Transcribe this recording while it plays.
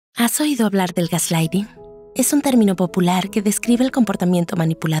¿Has oído hablar del gaslighting? Es un término popular que describe el comportamiento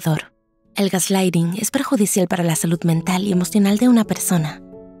manipulador. El gaslighting es perjudicial para la salud mental y emocional de una persona.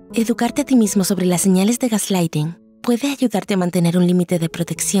 Educarte a ti mismo sobre las señales de gaslighting puede ayudarte a mantener un límite de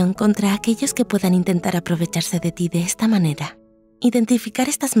protección contra aquellos que puedan intentar aprovecharse de ti de esta manera. Identificar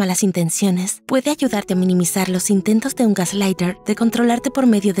estas malas intenciones puede ayudarte a minimizar los intentos de un gaslighter de controlarte por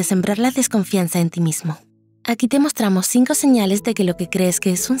medio de sembrar la desconfianza en ti mismo. Aquí te mostramos 5 señales de que lo que crees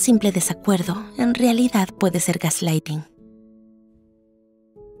que es un simple desacuerdo, en realidad puede ser gaslighting.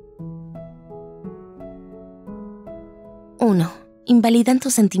 1. Invalidan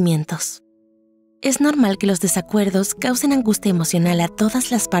tus sentimientos. Es normal que los desacuerdos causen angustia emocional a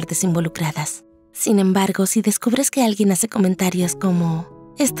todas las partes involucradas. Sin embargo, si descubres que alguien hace comentarios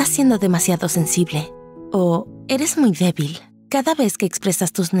como «estás siendo demasiado sensible» o «eres muy débil», cada vez que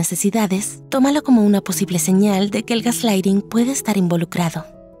expresas tus necesidades, tómalo como una posible señal de que el gaslighting puede estar involucrado.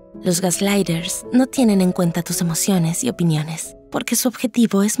 Los gaslighters no tienen en cuenta tus emociones y opiniones, porque su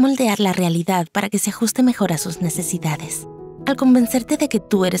objetivo es moldear la realidad para que se ajuste mejor a sus necesidades. Al convencerte de que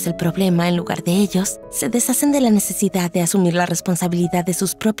tú eres el problema en lugar de ellos, se deshacen de la necesidad de asumir la responsabilidad de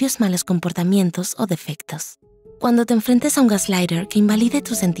sus propios malos comportamientos o defectos. Cuando te enfrentes a un gaslighter que invalide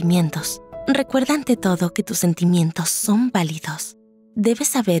tus sentimientos, recuerda ante todo que tus sentimientos son válidos. Debes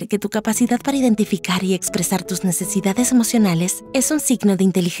saber que tu capacidad para identificar y expresar tus necesidades emocionales es un signo de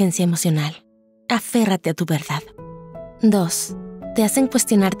inteligencia emocional. Aférrate a tu verdad. 2. Te hacen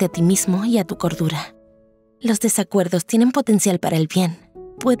cuestionarte a ti mismo y a tu cordura. Los desacuerdos tienen potencial para el bien.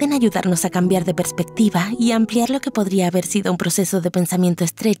 Pueden ayudarnos a cambiar de perspectiva y ampliar lo que podría haber sido un proceso de pensamiento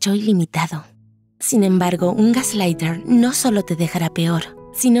estrecho y limitado. Sin embargo, un gaslighter no solo te dejará peor,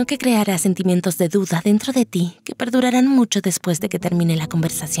 sino que creará sentimientos de duda dentro de ti que perdurarán mucho después de que termine la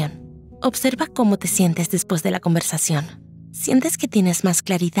conversación. Observa cómo te sientes después de la conversación. ¿Sientes que tienes más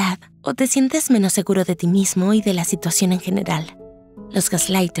claridad o te sientes menos seguro de ti mismo y de la situación en general? Los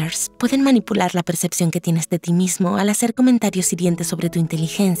gaslighters pueden manipular la percepción que tienes de ti mismo al hacer comentarios hirientes sobre tu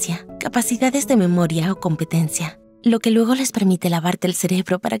inteligencia, capacidades de memoria o competencia, lo que luego les permite lavarte el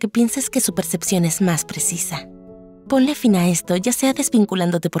cerebro para que pienses que su percepción es más precisa. Ponle fin a esto, ya sea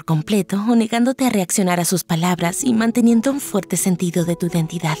desvinculándote por completo o negándote a reaccionar a sus palabras y manteniendo un fuerte sentido de tu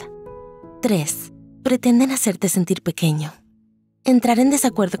identidad. 3. Pretenden hacerte sentir pequeño. Entrar en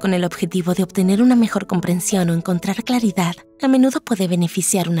desacuerdo con el objetivo de obtener una mejor comprensión o encontrar claridad a menudo puede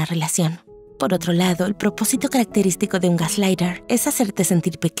beneficiar una relación. Por otro lado, el propósito característico de un gaslighter es hacerte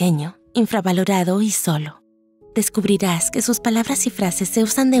sentir pequeño, infravalorado y solo. Descubrirás que sus palabras y frases se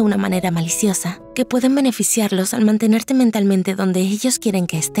usan de una manera maliciosa, que pueden beneficiarlos al mantenerte mentalmente donde ellos quieren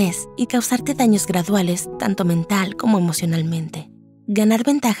que estés y causarte daños graduales, tanto mental como emocionalmente. Ganar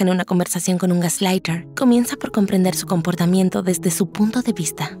ventaja en una conversación con un gaslighter comienza por comprender su comportamiento desde su punto de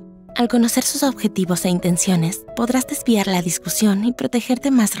vista. Al conocer sus objetivos e intenciones, podrás desviar la discusión y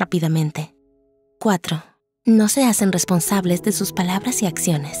protegerte más rápidamente. 4. No se hacen responsables de sus palabras y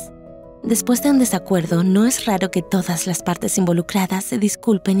acciones. Después de un desacuerdo, no es raro que todas las partes involucradas se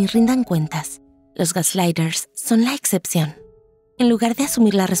disculpen y rindan cuentas. Los gaslighters son la excepción. En lugar de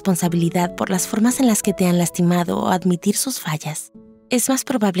asumir la responsabilidad por las formas en las que te han lastimado o admitir sus fallas, es más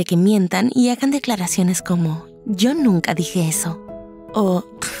probable que mientan y hagan declaraciones como «Yo nunca dije eso» o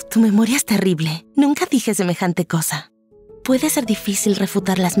 «Tu memoria es terrible, nunca dije semejante cosa». Puede ser difícil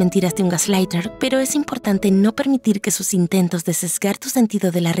refutar las mentiras de un gaslighter, pero es importante no permitir que sus intentos de sesgar tu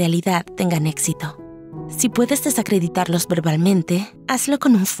sentido de la realidad tengan éxito. Si puedes desacreditarlos verbalmente, hazlo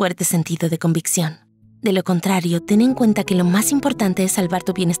con un fuerte sentido de convicción. De lo contrario, ten en cuenta que lo más importante es salvar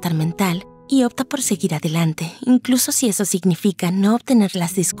tu bienestar mental y opta por seguir adelante, incluso si eso significa no obtener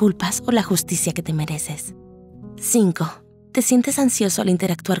las disculpas o la justicia que te mereces. 5. Te sientes ansioso al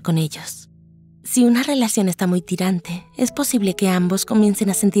interactuar con ellos. Si una relación está muy tirante, es posible que ambos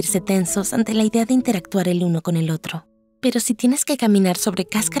comiencen a sentirse tensos ante la idea de interactuar el uno con el otro. Pero si tienes que caminar sobre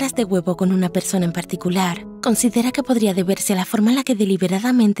cáscaras de huevo con una persona en particular, considera que podría deberse a la forma en la que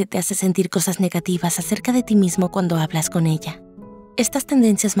deliberadamente te hace sentir cosas negativas acerca de ti mismo cuando hablas con ella. Estas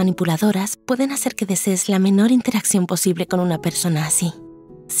tendencias manipuladoras pueden hacer que desees la menor interacción posible con una persona así.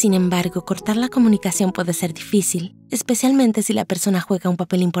 Sin embargo, cortar la comunicación puede ser difícil, especialmente si la persona juega un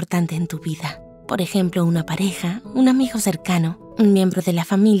papel importante en tu vida. Por ejemplo, una pareja, un amigo cercano, un miembro de la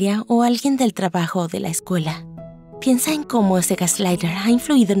familia o alguien del trabajo o de la escuela. Piensa en cómo ese gaslighter ha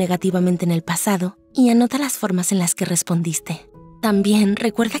influido negativamente en el pasado y anota las formas en las que respondiste. También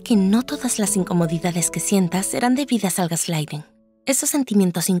recuerda que no todas las incomodidades que sientas serán debidas al gaslighting. Esos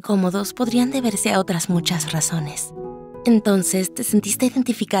sentimientos incómodos podrían deberse a otras muchas razones. Entonces, ¿te sentiste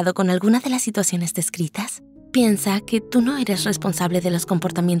identificado con alguna de las situaciones descritas? Piensa que tú no eres responsable de los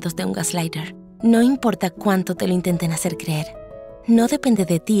comportamientos de un gaslighter. No importa cuánto te lo intenten hacer creer. No depende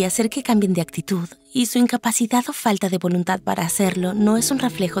de ti hacer que cambien de actitud, y su incapacidad o falta de voluntad para hacerlo no es un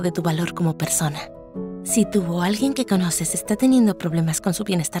reflejo de tu valor como persona. Si tú o alguien que conoces está teniendo problemas con su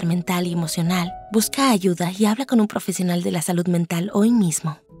bienestar mental y emocional, busca ayuda y habla con un profesional de la salud mental hoy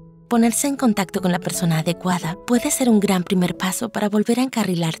mismo. Ponerse en contacto con la persona adecuada puede ser un gran primer paso para volver a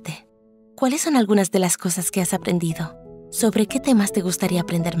encarrilarte. ¿Cuáles son algunas de las cosas que has aprendido? ¿Sobre qué temas te gustaría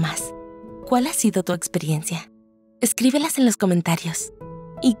aprender más? ¿Cuál ha sido tu experiencia? Escríbelas en los comentarios.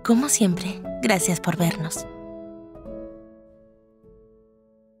 Y como siempre, gracias por vernos.